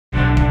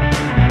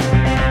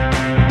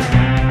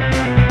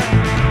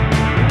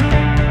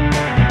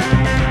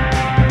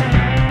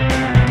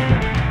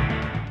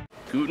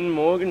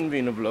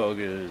vlog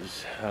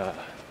is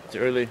it's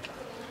early,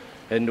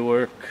 heading to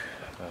work.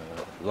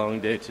 Long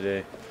day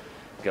today.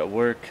 Got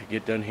work,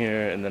 get done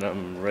here, and then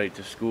I'm right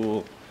to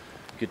school.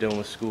 Get done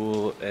with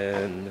school,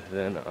 and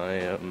then I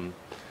am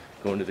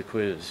going to the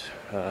quiz.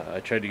 I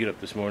tried to get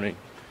up this morning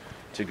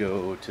to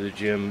go to the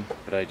gym,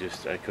 but I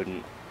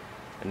couldn't.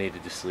 I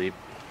needed to sleep.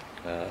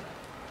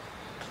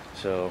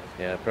 So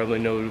yeah, probably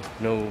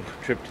no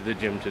trip to the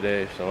gym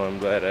today. So I'm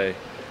glad I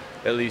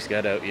at least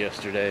got out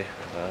yesterday.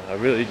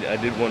 I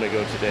did want to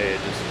go today. It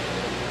just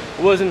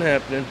wasn't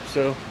happening.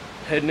 So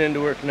heading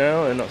into work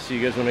now, and I'll see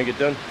you guys when I get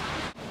done.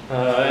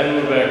 And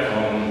we're back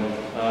home.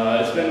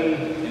 It's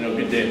been a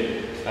good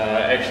day.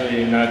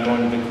 Actually not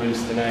going to the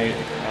quiz tonight.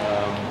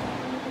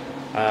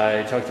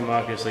 I talked to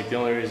Marcus. Like the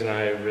only reason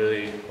I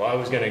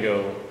was gonna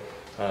go,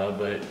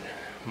 but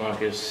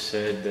Marcus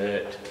said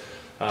that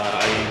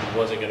I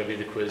wasn't going to be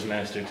the quiz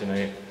master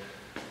tonight.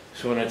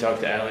 So when I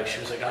talked to Alex,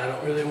 she was like, I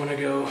don't really want to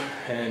go.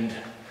 And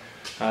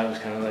I was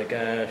kind of like,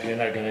 if you're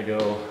not going to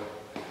go,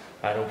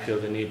 I don't feel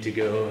the need to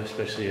go,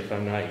 especially if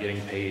I'm not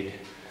getting paid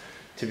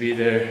to be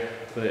there.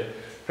 But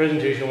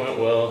presentation went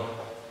well.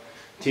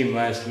 Team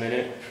last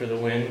minute for the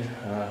win.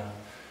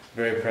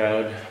 Very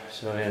proud.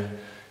 So yeah,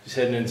 just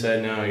heading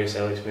inside now. I guess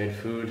Alex made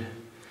food.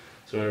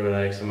 So I'm going to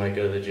relax. I might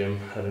go to the gym.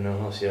 I don't know.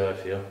 I'll see how I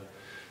feel.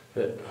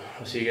 But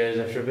I'll see you guys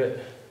after a bit.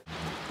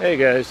 Hey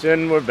guys,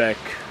 and we're back.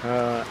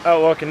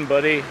 Out walking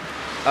Buddy.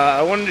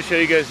 I wanted to show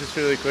you guys this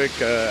really quick.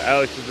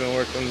 Alex has been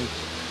working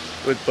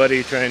with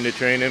Buddy trying to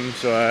train him,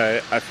 so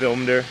I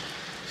filmed her.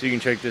 So you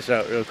can check this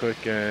out real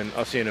quick, and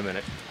I'll see you in a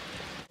minute.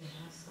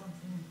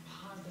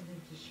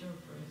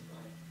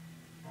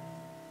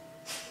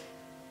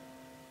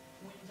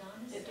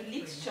 Du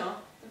liegst schon,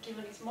 dann können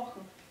wir nichts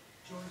machen.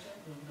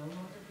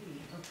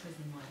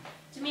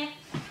 Zu mir.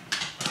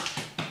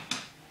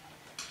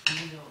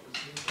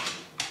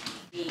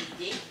 Leg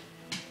dich.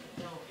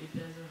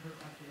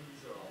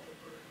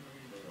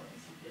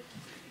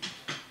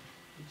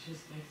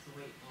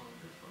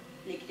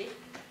 Leg dich.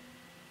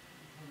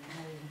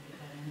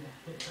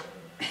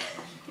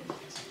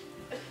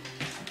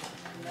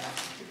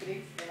 Du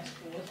kriegst erst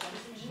groß,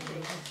 was du nicht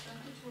legst.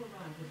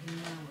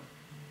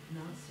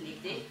 Leg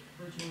dich.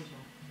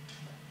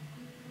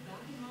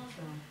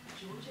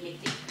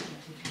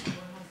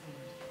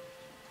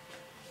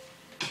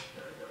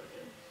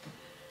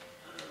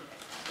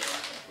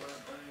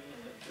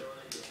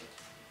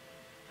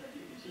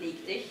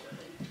 Leg dich. Leg dich.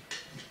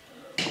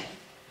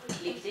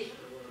 Leg dich.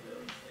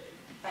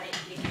 Buddy,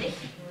 leg dich.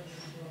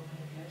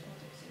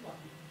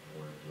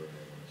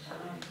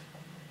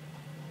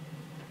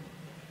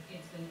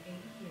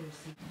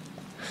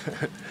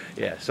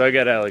 Yeah, so I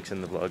got Alex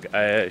in the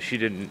vlog. She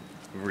didn't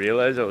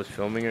realize I was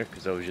filming her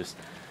because I was just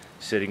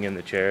sitting in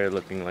the chair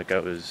looking like I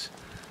was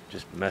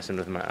just messing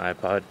with my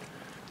iPod.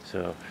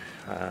 So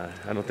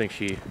I don't think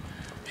she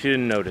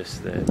didn't notice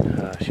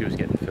that she was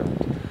getting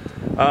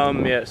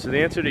filmed. Yeah, so the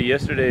answer to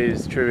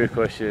yesterday's trivia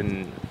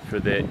question for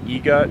the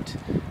EGOT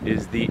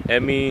is the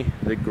Emmy,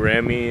 the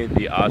Grammy,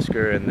 the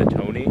Oscar, and the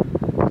Tony.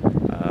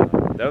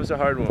 That was a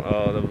hard one.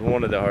 Oh, that was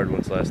one of the hard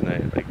ones last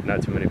night. Like,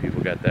 not too many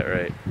people got that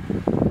right.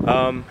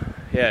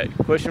 Yeah,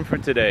 question for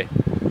today.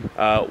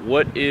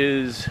 What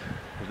is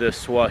the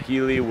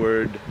Swahili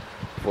word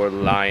for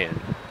lion?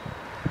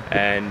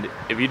 And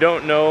if you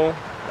don't know,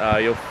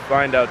 you'll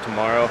find out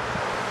tomorrow.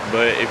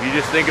 But if you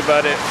just think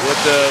about it,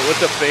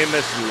 what's a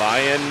famous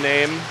lion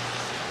name?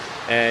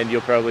 And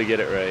you'll probably get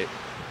it right.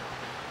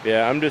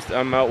 Yeah,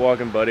 I'm out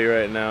walking Buddy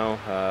right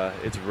now.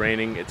 It's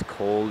raining, it's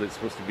cold, it's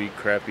supposed to be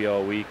crappy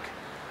all week.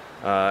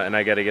 And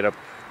I gotta get up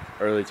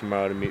early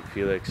tomorrow to meet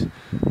Felix.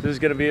 This is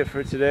gonna be it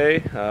for today.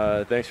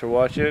 Thanks for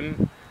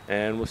watching,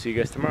 and we'll see you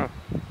guys tomorrow.